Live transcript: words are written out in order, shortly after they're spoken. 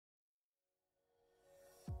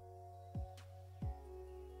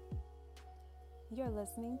You're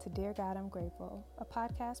listening to Dear God, I'm Grateful, a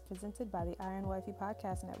podcast presented by the Iron Wifey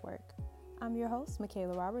Podcast Network. I'm your host,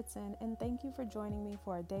 Michaela Robertson, and thank you for joining me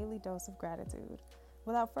for a daily dose of gratitude.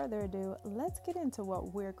 Without further ado, let's get into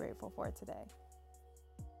what we're grateful for today.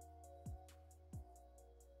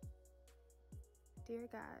 Dear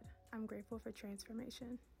God, I'm grateful for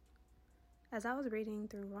transformation. As I was reading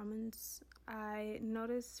through Romans, I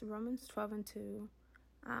noticed Romans 12 and 2,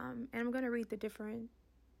 and I'm going to read the different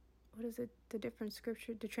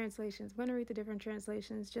translations. I'm going to read the different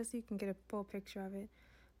translations just so you can get a full picture of it.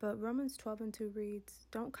 But Romans 12 and 2 reads,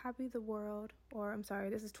 don't copy the world,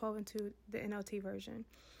 this is 12 and 2, the NLT version.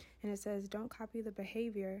 And it says, don't copy the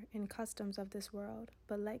behavior and customs of this world,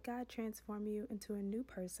 but let God transform you into a new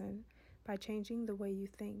person by changing the way you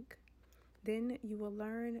think. Then you will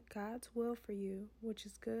learn God's will for you, which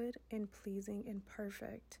is good and pleasing and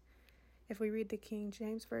perfect. If we read the King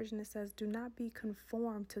James Version, it says, do not be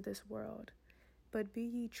conformed to this world, but be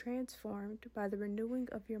ye transformed by the renewing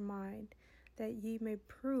of your mind, that ye may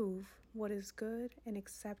prove what is good and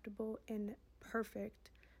acceptable and perfect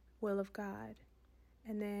will of God.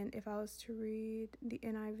 And then if I was to read the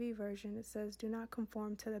NIV version, it says, do not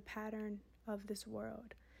conform to the pattern of this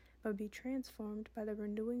world, but be transformed by the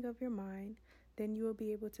renewing of your mind. Then you will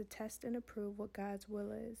be able to test and approve what God's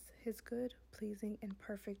will is, his good, pleasing, and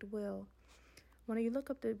perfect will. When you look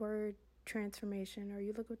up the word transformation or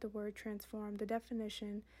you look up the word transform, the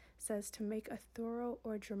definition says to make a thorough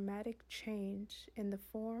or dramatic change in the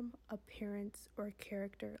form, appearance, or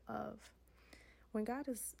character of. When God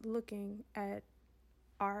is looking at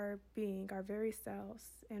our being, our very selves,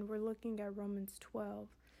 and we're looking at Romans 12,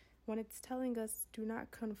 when it's telling us do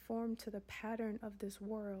not conform to the pattern of this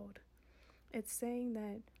world, it's saying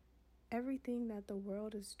that everything that the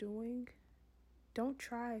world is doing, don't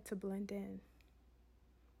try to blend in.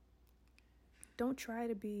 Don't try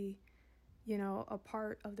to be, a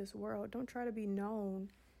part of this world. Don't try to be known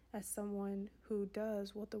as someone who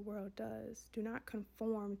does what the world does. Do not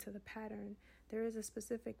conform to the pattern. There is a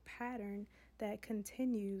specific pattern that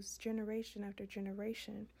continues generation after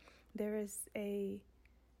generation. There is a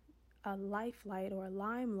life light or a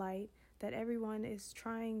limelight that everyone is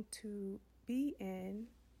trying to be in,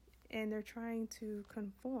 and they're trying to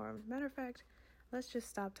conform. Matter of fact, let's just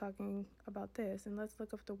stop talking about this and let's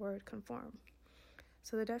look up the word conform.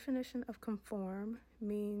 So the definition of conform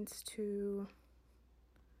means to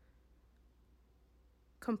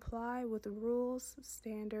comply with rules,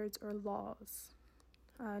 standards, or laws.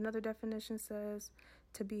 Another definition says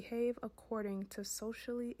to behave according to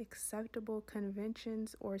socially acceptable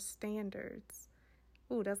conventions or standards.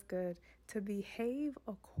 Ooh, that's good. To behave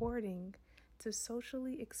according to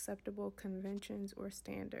socially acceptable conventions or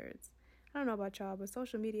standards. I don't know about y'all, but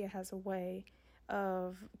social media has a way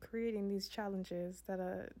of creating these challenges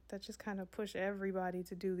that just kind of push everybody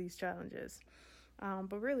to do these challenges.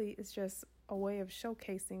 But really, it's just a way of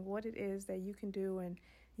showcasing what it is that you can do and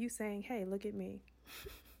you saying, hey, look at me.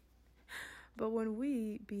 But when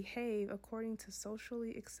we behave according to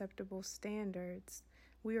socially acceptable standards,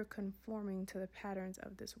 we are conforming to the patterns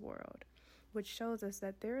of this world, which shows us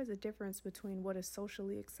that there is a difference between what is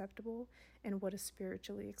socially acceptable and what is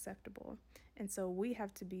spiritually acceptable. And so we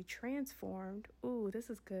have to be transformed. Ooh, this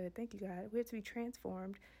is good. Thank you, God. We have to be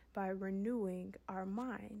transformed by renewing our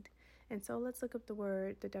mind. And so let's look up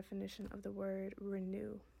the definition of the word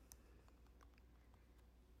renew.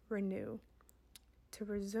 Renew. To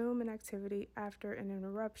resume an activity after an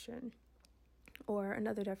interruption. Or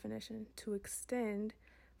another definition, to extend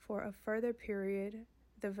for a further period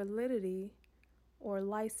the validity or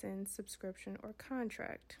license, subscription, or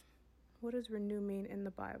contract. What does renew mean in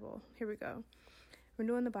the Bible? Here we go.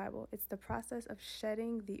 Renew in the Bible, it's the process of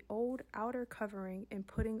shedding the old outer covering and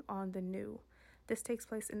putting on the new. This takes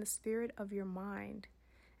place in the spirit of your mind.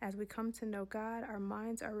 As we come to know God, our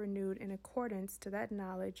minds are renewed in accordance to that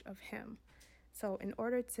knowledge of Him. So in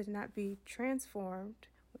order to be transformed,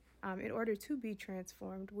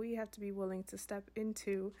 we have to be willing to step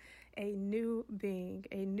into a new being,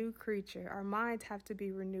 a new creature. Our minds have to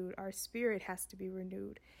be renewed. Our spirit has to be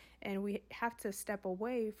renewed. And we have to step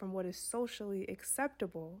away from what is socially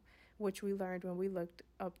acceptable, which we learned when we looked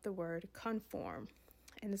up the word conform.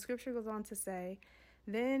 And the scripture goes on to say,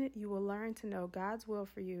 then you will learn to know God's will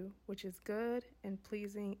for you, which is good and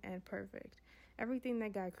pleasing and perfect. Everything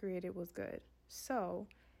that God created was good. So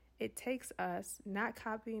it takes us not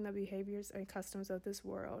copying the behaviors and customs of this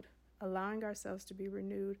world, allowing ourselves to be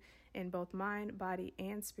renewed in both mind, body,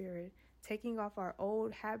 and spirit, taking off our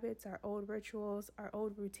old habits, our old rituals, our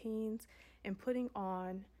old routines, and putting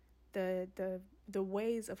on the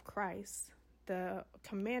ways of Christ, the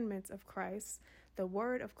commandments of Christ, the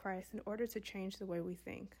word of Christ in order to change the way we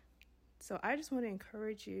think. So I just want to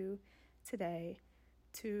encourage you today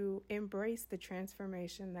to embrace the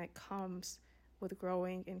transformation that comes with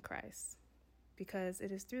growing in Christ, because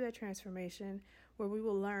it is through that transformation where we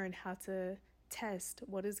will learn how to test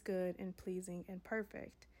what is good and pleasing and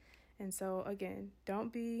perfect. And so again,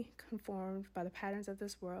 don't be conformed by the patterns of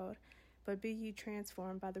this world, but be ye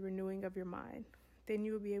transformed by the renewing of your mind. Then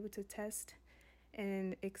you will be able to test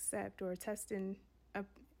and accept, or test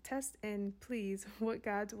and please what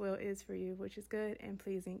God's will is for you, which is good and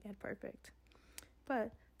pleasing and perfect.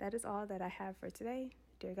 But that is all that I have for today.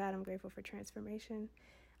 Dear God, I'm grateful for transformation.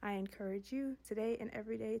 I encourage you today and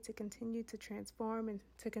every day to continue to transform and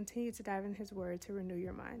to continue to dive in His Word to renew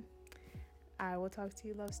your mind. I will talk to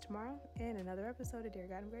you loves tomorrow in another episode of Dear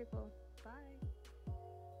God, I'm Grateful. Bye.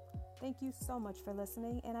 Thank you so much for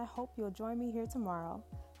listening, and I hope you'll join me here tomorrow.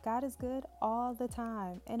 God is good all the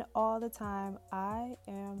time, and all the time I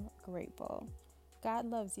am grateful. God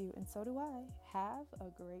loves you, and so do I. Have a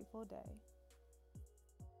grateful day.